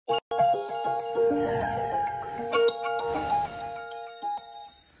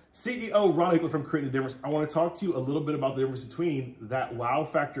CEO Ron Hickler from Creating the Difference. I want to talk to you a little bit about the difference between that Wow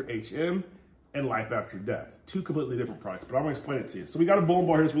Factor HM and Life After Death. Two completely different products, but I'm going to explain it to you. So we got a bowling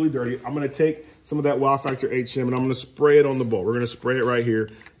ball here that's really dirty. I'm going to take some of that Wow Factor HM and I'm going to spray it on the ball. We're going to spray it right here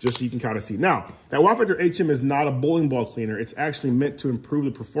just so you can kind of see. Now, that Wow Factor HM is not a bowling ball cleaner. It's actually meant to improve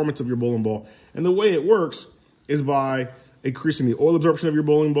the performance of your bowling ball. And the way it works is by increasing the oil absorption of your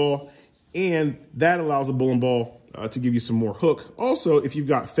bowling ball, and that allows the bowling ball to give you some more hook. Also, if you've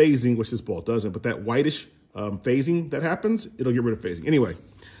got phasing, which this ball doesn't, but that whitish phasing that happens, it'll get rid of phasing. Anyway,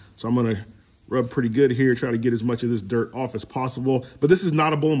 so I'm gonna rub pretty good here, try to get as much of this dirt off as possible. But this is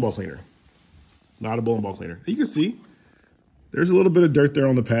not a bowling ball cleaner. Not a bowling ball cleaner. You can see there's a little bit of dirt there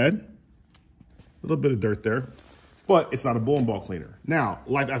on the pad. A little bit of dirt there, but it's not a bowling ball cleaner. Now,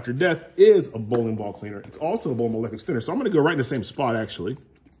 Life After Death is a bowling ball cleaner. It's also a bowling ball life extender. So I'm gonna go right in the same spot actually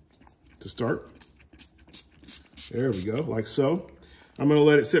to start. There we go, like so. I'm gonna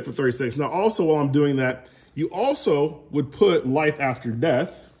let it sit for 30 seconds. Now also while I'm doing that, you also would put Life After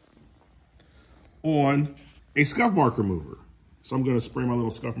Death on a scuff mark remover. So I'm gonna spray my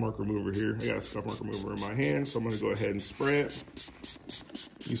little scuff mark remover here. I got a scuff mark remover in my hand, so I'm gonna go ahead and spray it.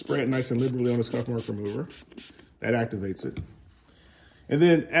 You spray it nice and liberally on a scuff mark remover. That activates it. And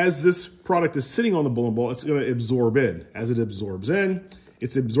then as this product is sitting on the bowling ball, it's gonna absorb in. As it absorbs in,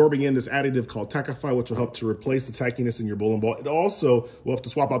 it's absorbing in this additive called Tackify, which will help to replace the tackiness in your bowling ball. It also will help to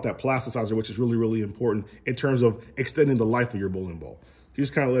swap out that plasticizer, which is really, really important in terms of extending the life of your bowling ball. You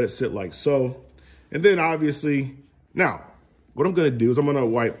just kind of let it sit like so. And then obviously, now, what I'm gonna do is I'm gonna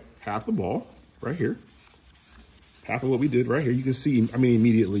wipe half the ball right here. Half of what we did right here. You can see, I mean,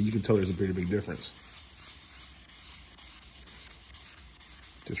 immediately, you can tell there's a pretty big difference.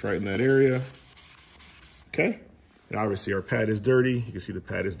 Just right in that area, okay? And obviously our pad is dirty. You can see the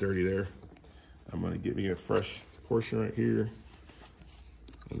pad is dirty there. I'm gonna give me a fresh portion right here.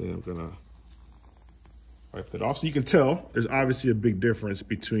 And then I'm gonna wipe that off. So you can tell there's obviously a big difference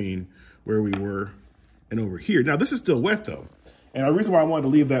between where we were and over here. Now this is still wet though. And the reason why I wanted to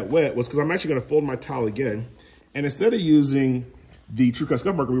leave that wet was because I'm actually gonna fold my towel again. And instead of using the TrueCut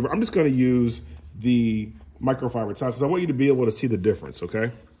Scuff Mark Remover, I'm just gonna use the microfiber towel because I want you to be able to see the difference,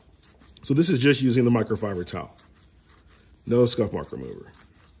 okay? So this is just using the microfiber towel. No scuff mark remover.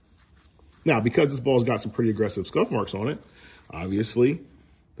 Now, because this ball's got some pretty aggressive scuff marks on it, obviously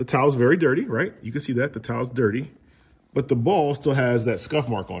the towel's very dirty, right? You can see that the towel's dirty, but the ball still has that scuff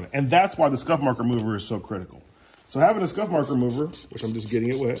mark on it. And that's why the scuff mark remover is so critical. So having a scuff mark remover, which I'm just getting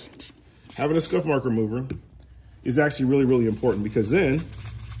it wet, having a scuff mark remover is actually really, really important because then,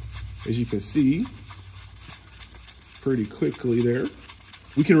 as you can see pretty quickly there,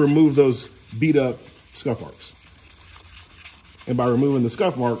 we can remove those beat up scuff marks. And by removing the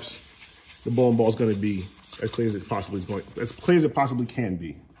scuff marks, the bowling ball is going to be as clean as it possibly can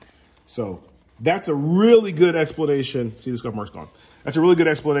be. So that's a really good explanation. See, the scuff mark's gone. That's a really good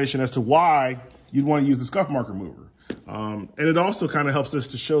explanation as to why you'd want to use the scuff mark remover. And it also kind of helps us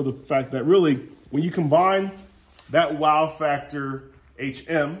to show the fact that really, when you combine that Wow Factor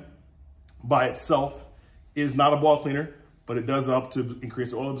HM by itself is not a ball cleaner, but it does help to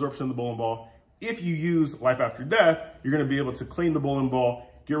increase the oil absorption of the bowling ball. If you use Life After Death, you're gonna be able to clean the bowling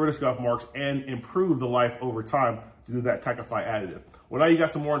ball, get rid of scuff marks, and improve the life over time through that Tackify additive. Well, now you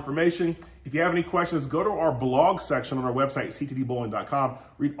got some more information. If you have any questions, go to our blog section on our website, ctdbowling.com.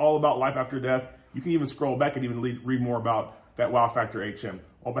 Read all about Life After Death. You can even scroll back and even read more about that Wow Factor HM.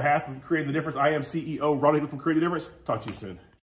 On behalf of Creating the Difference, I am CEO Ron Hickler from Creating the Difference. Talk to you soon.